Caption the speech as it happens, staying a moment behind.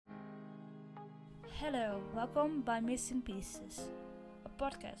Hello, welcome by Missing Pieces, a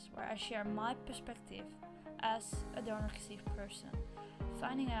podcast where I share my perspective as a donor-conceived person,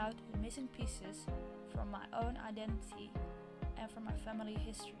 finding out the missing pieces from my own identity and from my family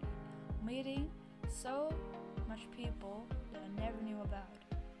history, meeting so much people that I never knew about.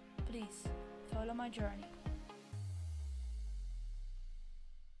 Please follow my journey.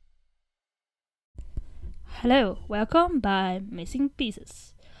 Hello, welcome by Missing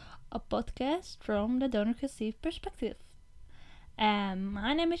Pieces, a podcast from the donor-conceived perspective. And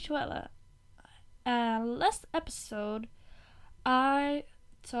my name is Joella. Last episode, I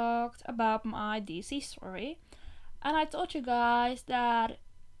talked about my DC story, and I told you guys that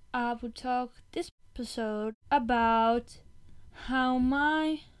I would talk this episode about how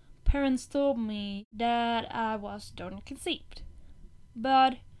my parents told me that I was donor-conceived.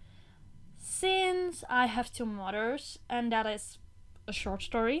 But since I have two mothers, and that is a short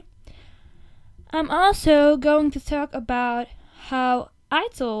story, I'm also going to talk about how I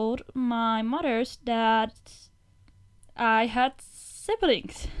told my mothers that I had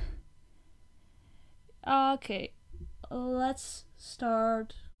siblings. Okay, let's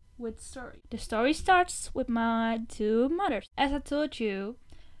start with the story. The story starts with my two mothers. As I told you,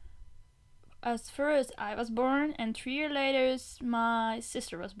 at first I was born, and 3 years later my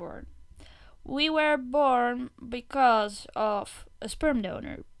sister was born. We were born because of a sperm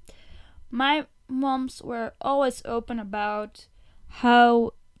donor. My moms were always open about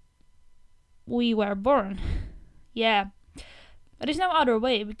how we were born. Yeah, there's no other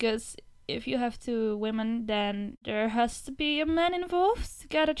way, because if you have two women, then there has to be a man involved to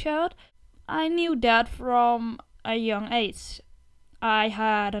get a child. I knew that from a young age. I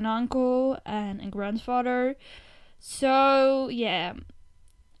had an uncle and a grandfather, so yeah,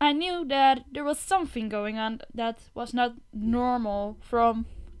 I knew that there was something going on that was not normal from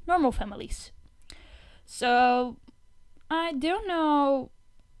normal families. So I don't know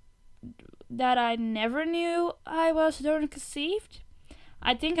that I never knew I was donor conceived.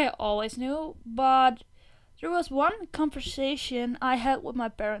 I think I always knew, but there was one conversation I had with my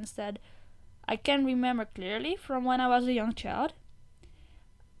parents that I can remember clearly from when I was a young child.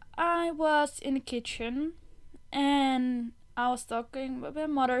 I was in the kitchen and I was talking with my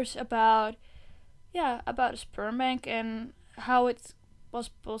mothers about a sperm bank and how it was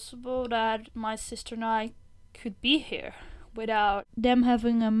possible that my sister and I could be here without them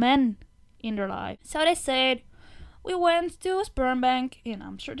having a man in their life. So they said we went to a sperm bank in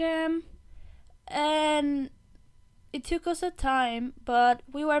Amsterdam, and it took us a time, but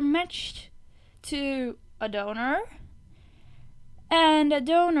we were matched to a donor, and the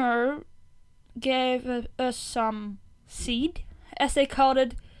donor gave us some seed, as they called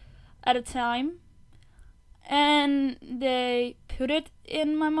it at the time, and they put it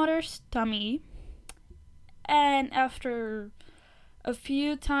in my mother's tummy. And after a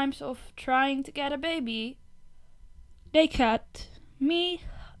few times of trying to get a baby, they cut me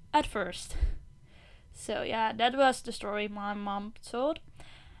at first. So yeah, that was the story my mom told.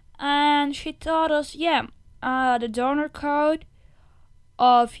 And she taught us, the donor code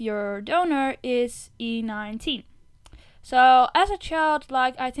of your donor is E19. So as a child,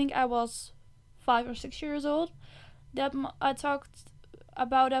 I think I was 5 or 6 years old, that I talked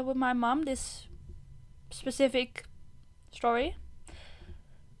about that with my mom, this specific story.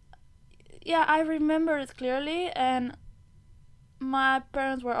 Yeah, I remember it clearly, and my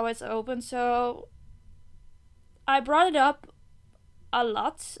parents were always open, so I brought it up a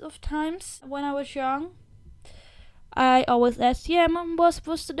lot of times when I was young. I always asked, Mom, what's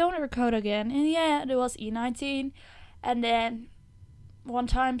the donor code again? And yeah, it was E19. And then one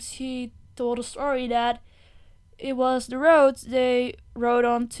time she told a story that it was the road they rode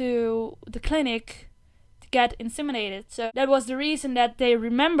on to the clinic to get inseminated. So that was the reason that they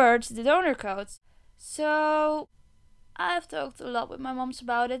remembered the donor codes. So I've talked a lot with my moms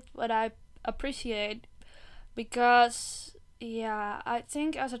about it, what I appreciate, because I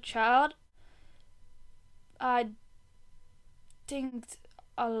think as a child I think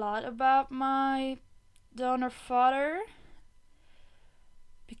a lot about my donor father,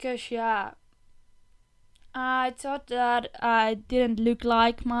 because I thought that I didn't look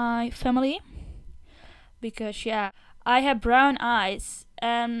like my family, because I have brown eyes,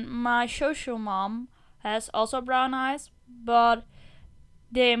 and my social mom has also brown eyes, but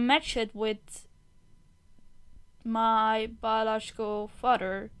they match it with my biological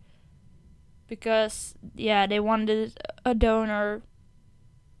father, because they wanted a donor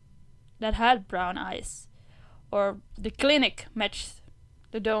that had brown eyes, or the clinic matched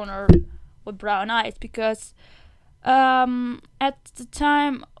the donor with brown eyes, because at the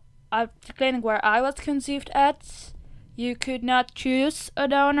time at the clinic where I was conceived at, you could not choose a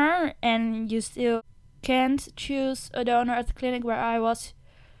donor, and you still can't choose a donor at the clinic where I was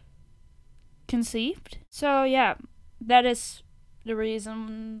conceived. So yeah, that is the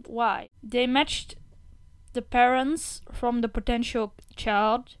reason why. They matched the parents from the potential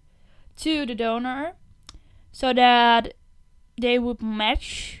child to the donor so that they would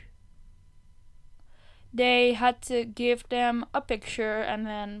match. They had to give them a picture and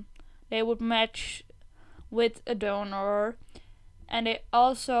then they would match with a donor. And they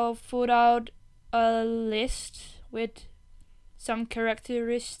also put out a list with some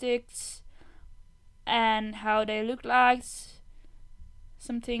characteristics and how they look like,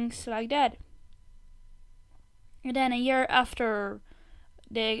 some things like that. And then a year after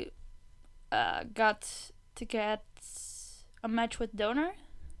they got to get a match with donor.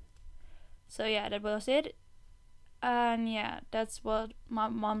 So yeah, that was it. And yeah, that's what my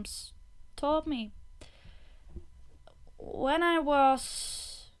mom's told me. When I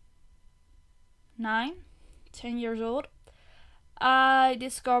was 10 years old, I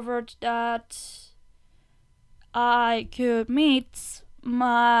discovered that I could meet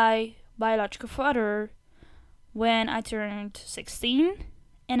my biological father when I turned 16,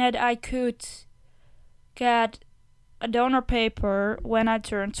 and that I could get a donor paper when I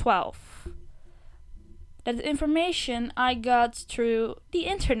turned 12. That information I got through the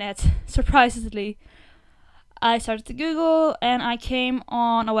internet, surprisingly. I started to Google and I came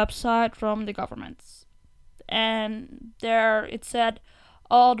on a website from the government. And there it said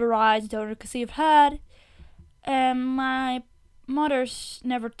all the rights donor conceived had. And my mother's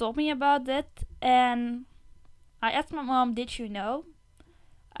never told me about that. And I asked my mom, did you know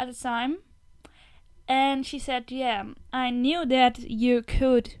at the time? And she said, yeah, I knew that you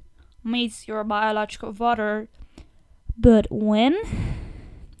could meet your biological father, but when?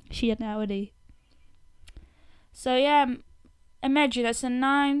 She had no idea. So yeah, imagine as a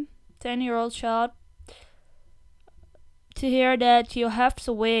 10-year-old child to hear that you have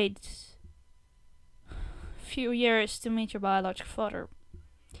to wait a few years to meet your biological father.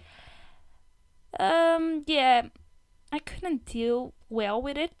 Yeah, I couldn't deal well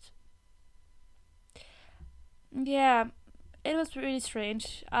with it. Yeah, it was really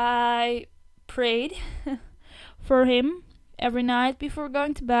strange. I prayed for him every night before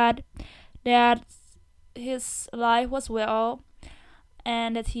going to bed that his life was well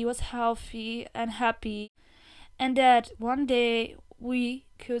and that he was healthy and happy and that one day we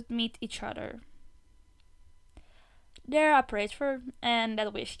could meet each other. There I prayed for, and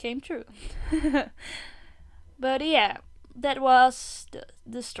that wish came true. But yeah, that was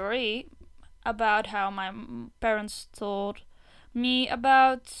the story about how my parents told me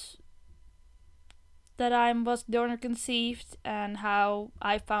about that I was donor conceived and how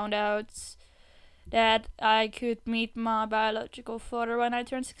I found out that I could meet my biological father when I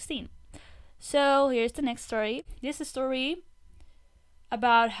turned 16. So here's the next story. This is a story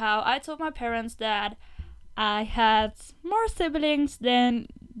about how I told my parents that I had more siblings than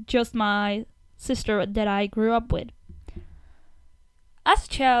just my sister that I grew up with. As a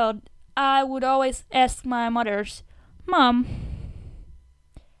child, I would always ask my mothers, Mom,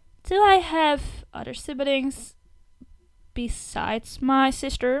 do I have other siblings besides my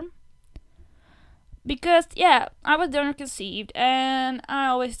sister? Because, yeah, I was donor conceived, and I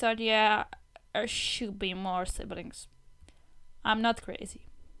always thought, yeah, there should be more siblings. I'm not crazy.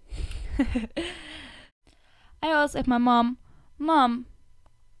 I also asked my mom, Mom,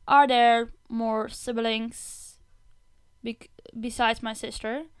 are there more siblings besides my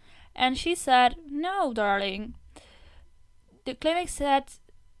sister? And she said, no, darling. The clinic said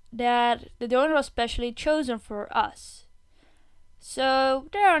that the donor was specially chosen for us. So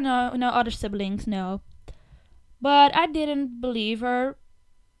there are no other siblings, no. But I didn't believe her.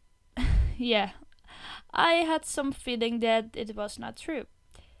 Yeah, I had some feeling that it was not true.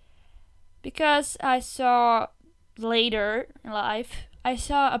 Because I saw later in life, I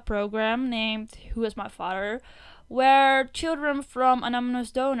saw a program named Who is My Father, where children from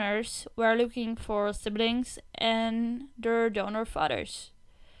anonymous donors were looking for siblings and their donor fathers.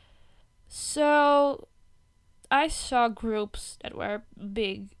 So I saw groups that were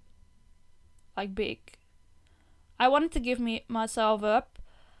big. Like big. I wanted to give myself up,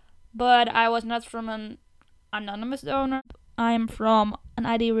 but I was not from an anonymous donor. I am from an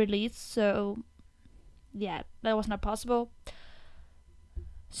ID release, so yeah, that was not possible.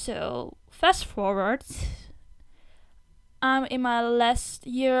 So fast forward, I'm in my last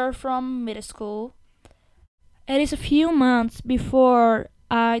year from middle school. It is a few months before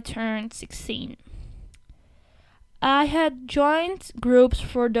I turned 16. I had joined groups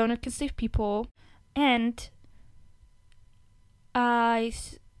for donor conceived people, and I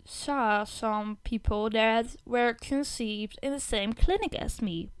saw some people that were conceived in the same clinic as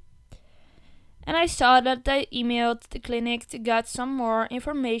me. And I saw that they emailed the clinic to get some more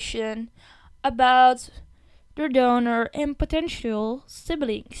information about their donor and potential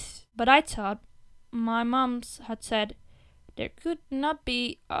siblings. But I thought my mom had said there could not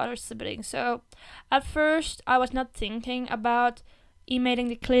be other siblings. So at first I was not thinking about emailing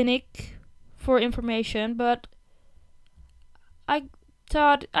the clinic for information, but I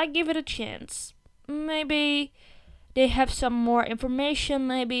thought I'd give it a chance. Maybe they have some more information.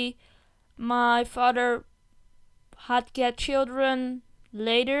 Maybe my father had get children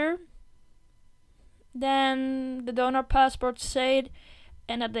later than the donor passport said,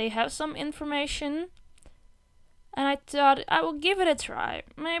 and that they have some information. And I thought I will give it a try.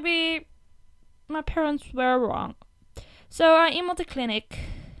 Maybe my parents were wrong. So I emailed the clinic,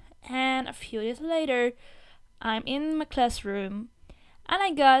 and a few days later, I'm in my classroom, and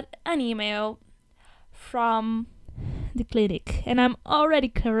I got an email from the clinic, and I'm already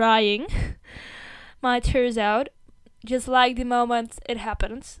crying. My tears out, just like the moment it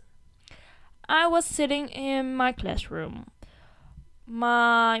happened. I was sitting in my classroom.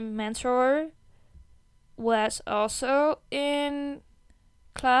 My mentor was also in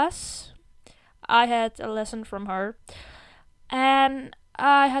class. I had a lesson from her, and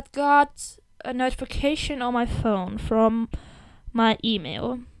I had got a notification on my phone from my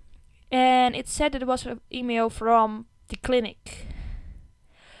email, and it said it was an email from the clinic.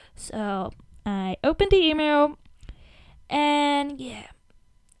 So I opened the email, and yeah,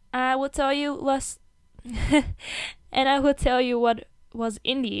 I will tell you what was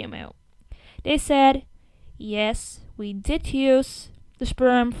in the email. They said, yes, we did use the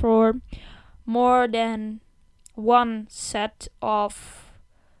sperm for more than one set of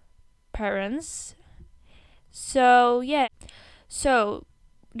parents. So yeah, so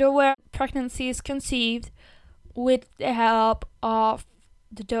there were pregnancies conceived with the help of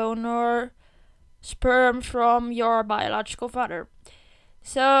the donor sperm from your biological father.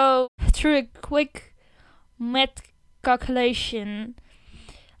 So through a quick math calculation,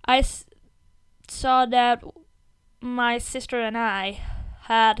 I saw that my sister and I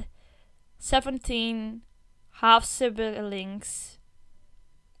had 17 half siblings,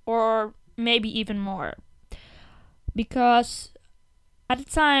 or maybe even more, because at the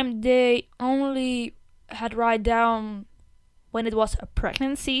time they only had write down when it was a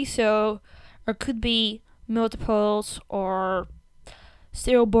pregnancy, so there could be multiples or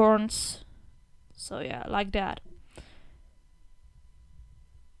stillborns. So yeah, like that.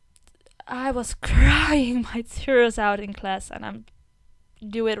 I was crying my tears out in class, and I'm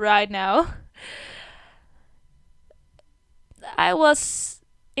do it right now. I was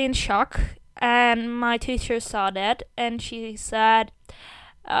in shock, and my teacher saw that, and she said,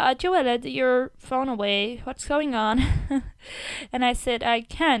 Joella, your phone away. What's going on? And I said, I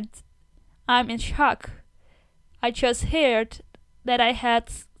can't. I'm in shock. I just heard that I had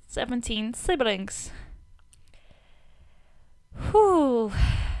 17 siblings. Whew.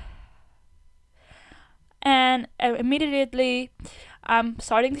 And immediately I'm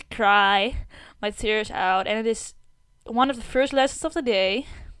starting to cry, my tears out, and it is one of the first lessons of the day.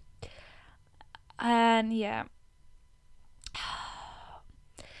 And yeah.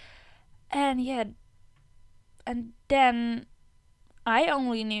 And yeah. And then I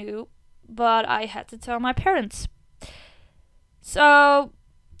only knew, but I had to tell my parents. So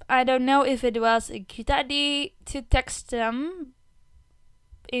I don't know if it was a good idea to text them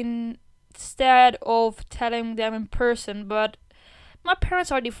instead of telling them in person, but my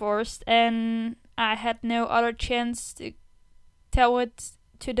parents are divorced, and I had no other chance to tell it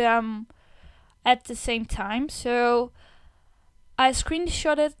to them at the same time. So I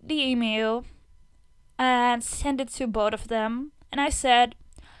screenshotted the email and sent it to both of them, and I said,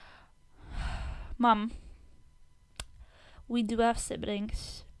 Mom, we do have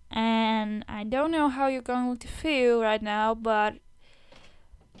siblings, and I don't know how you're going to feel right now, but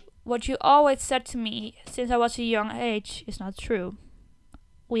what you always said to me since I was a young age is not true.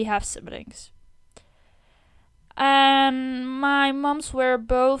 We have siblings. And my moms were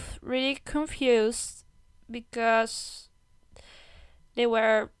both really confused because they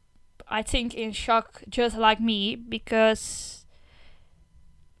were, I think, in shock just like me, because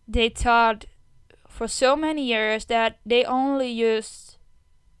they thought for so many years that they only used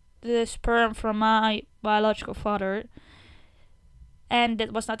the sperm from my biological father, and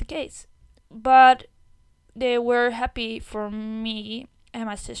that was not the case. But they were happy for me and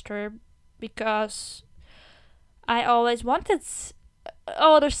my sister because I always wanted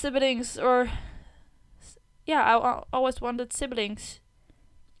older siblings, or yeah, always wanted siblings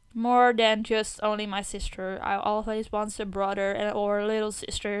more than just only my sister. I always wanted a brother or a little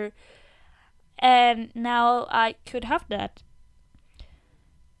sister, and now I could have that.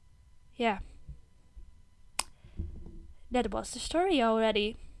 Yeah, that was the story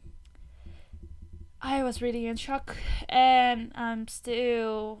already. I was really in shock, and I'm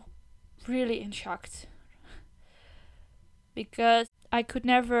still really in shock because I could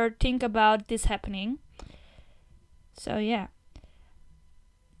never think about this happening. So yeah.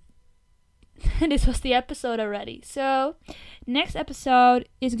 This was the episode already. So next episode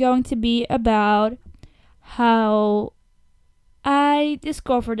is going to be about how I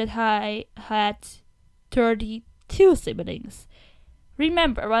discovered that I had 32 siblings.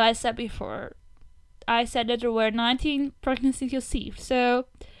 Remember what I said before. I said that there were 19 pregnancies conceived. So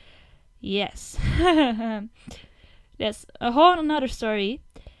yes. That's a whole another story.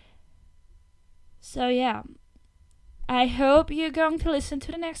 So yeah. I hope you're going to listen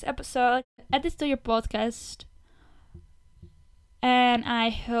to the next episode. Add this to your podcast. And I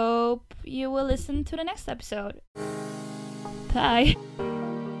hope you will listen to the next episode. Bye.